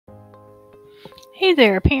Hey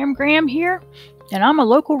there, Pam Graham here, and I'm a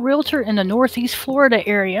local realtor in the Northeast Florida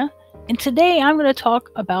area, and today I'm going to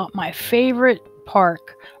talk about my favorite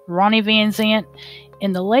park, Ronnie Van Zant,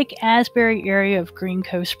 in the Lake Asbury area of Green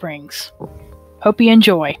Cove Springs. Hope you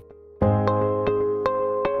enjoy.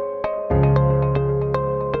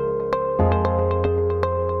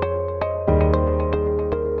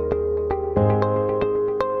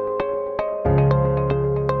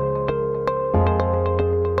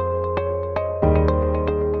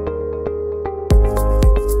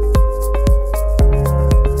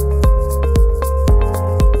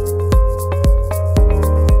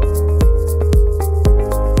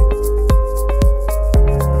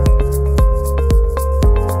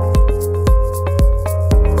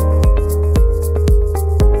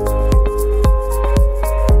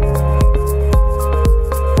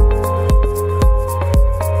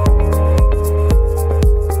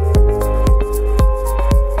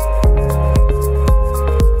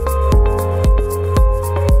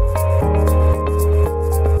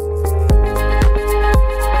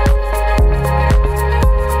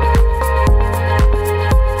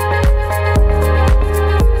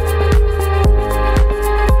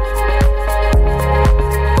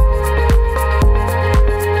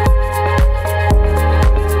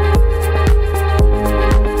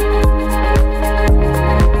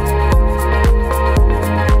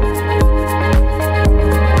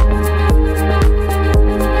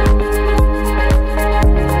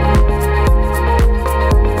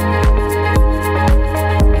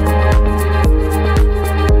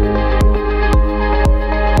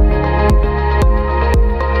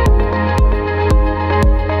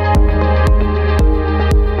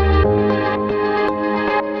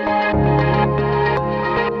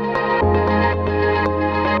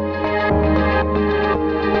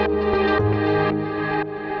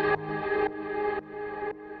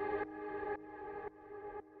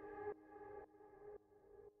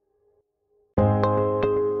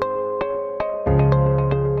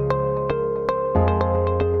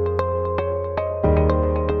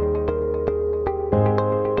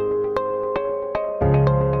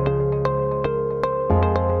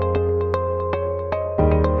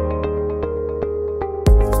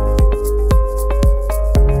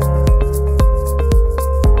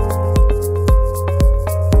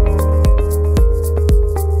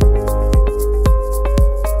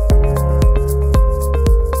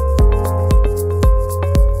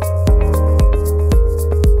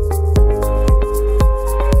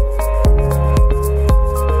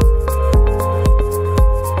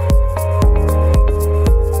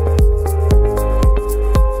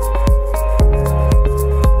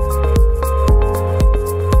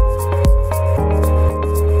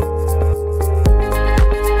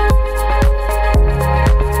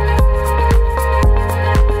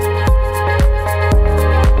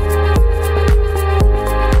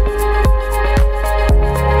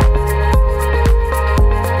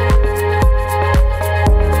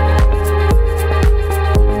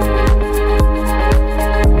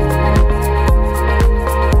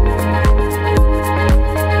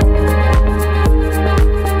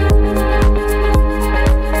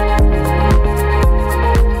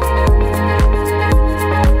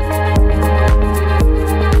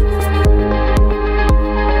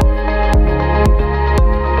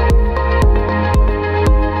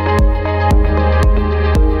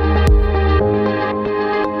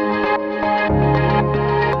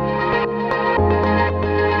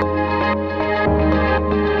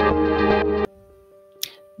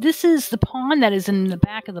 This is the pond that is in the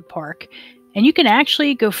back of the park, and you can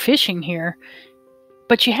actually go fishing here,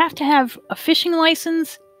 but you have to have a fishing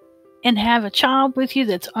license and have a child with you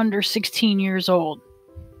that's under 16 years old.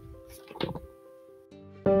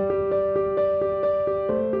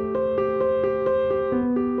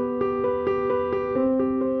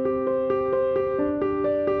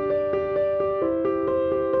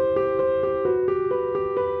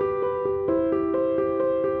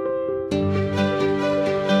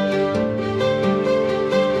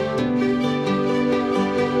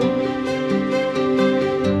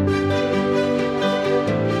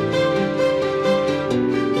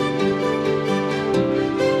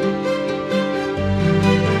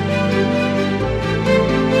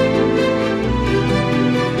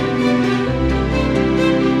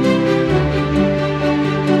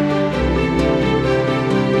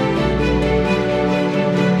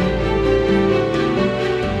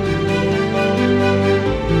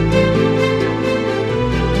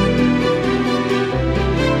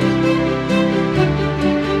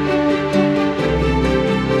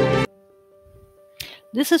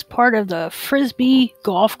 This is part of the Frisbee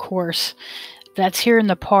golf course that's here in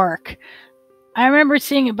the park. I remember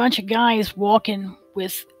seeing a bunch of guys walking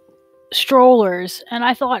with strollers, and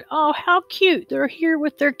I thought, oh, how cute, they're here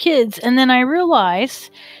with their kids. And then I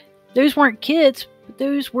realized those weren't kids, but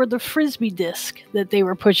those were the frisbee disc that they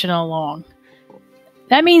were pushing along.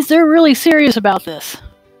 That means they're really serious about this.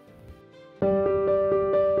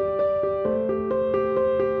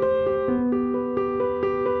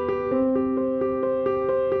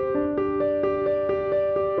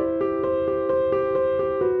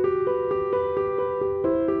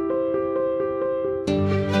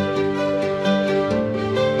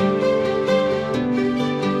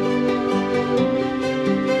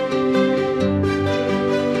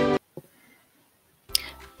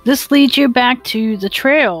 This leads you back to the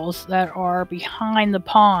trails that are behind the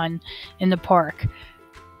pond in the park.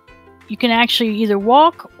 You can actually either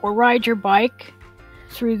walk or ride your bike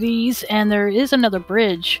through these, and there is another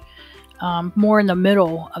bridge more in the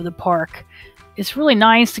middle of the park. It's really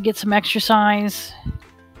nice to get some exercise,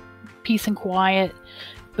 peace and quiet,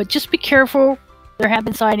 but just be careful. There have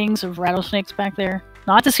been sightings of rattlesnakes back there.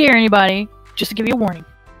 Not to scare anybody, just to give you a warning.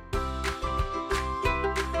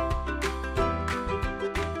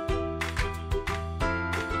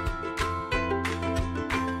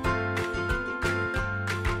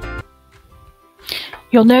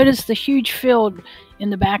 You'll notice the huge field in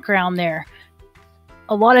the background there.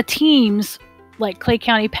 A lot of teams, like Clay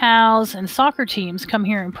County Pals and soccer teams, come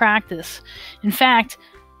here and practice. In fact,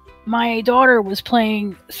 my daughter was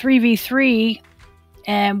playing 3v3,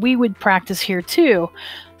 and we would practice here too.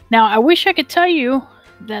 Now, I wish I could tell you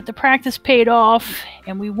that the practice paid off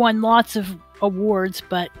and we won lots of awards,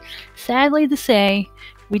 but sadly to say,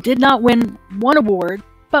 we did not win one award,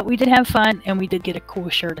 but we did have fun and we did get a cool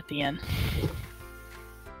shirt at the end.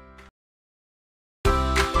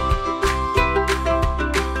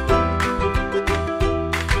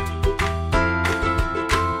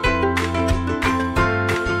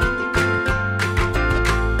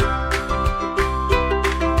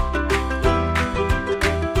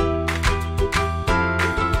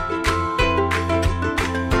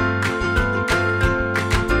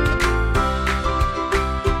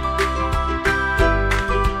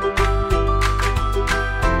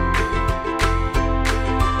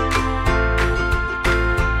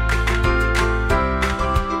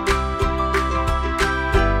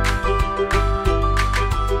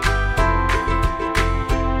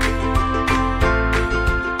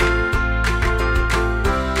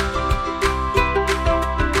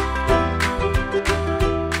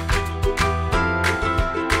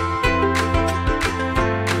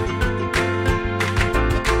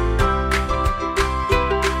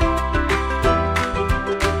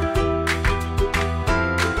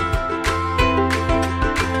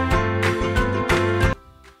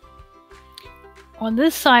 On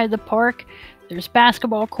this side of the park, there's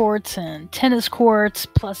basketball courts and tennis courts,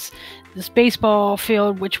 plus this baseball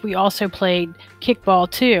field, which we also played kickball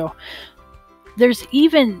too. There's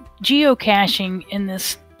even geocaching in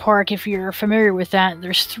this park, if you're familiar with that.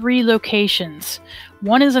 There's 3 locations.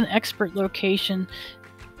 One is an expert location.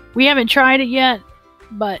 We haven't tried it yet,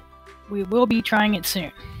 but we will be trying it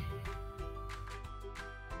soon.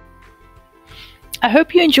 I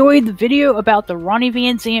hope you enjoyed the video about the Ronnie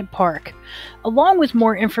Van Zant Park. Along with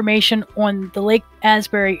more information on the Lake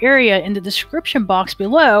Asbury area in the description box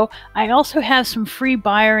below, I also have some free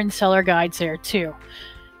buyer and seller guides there too.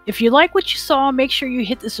 If you like what you saw, make sure you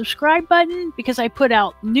hit the subscribe button because I put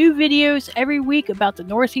out new videos every week about the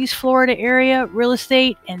Northeast Florida area, real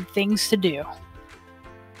estate, and things to do.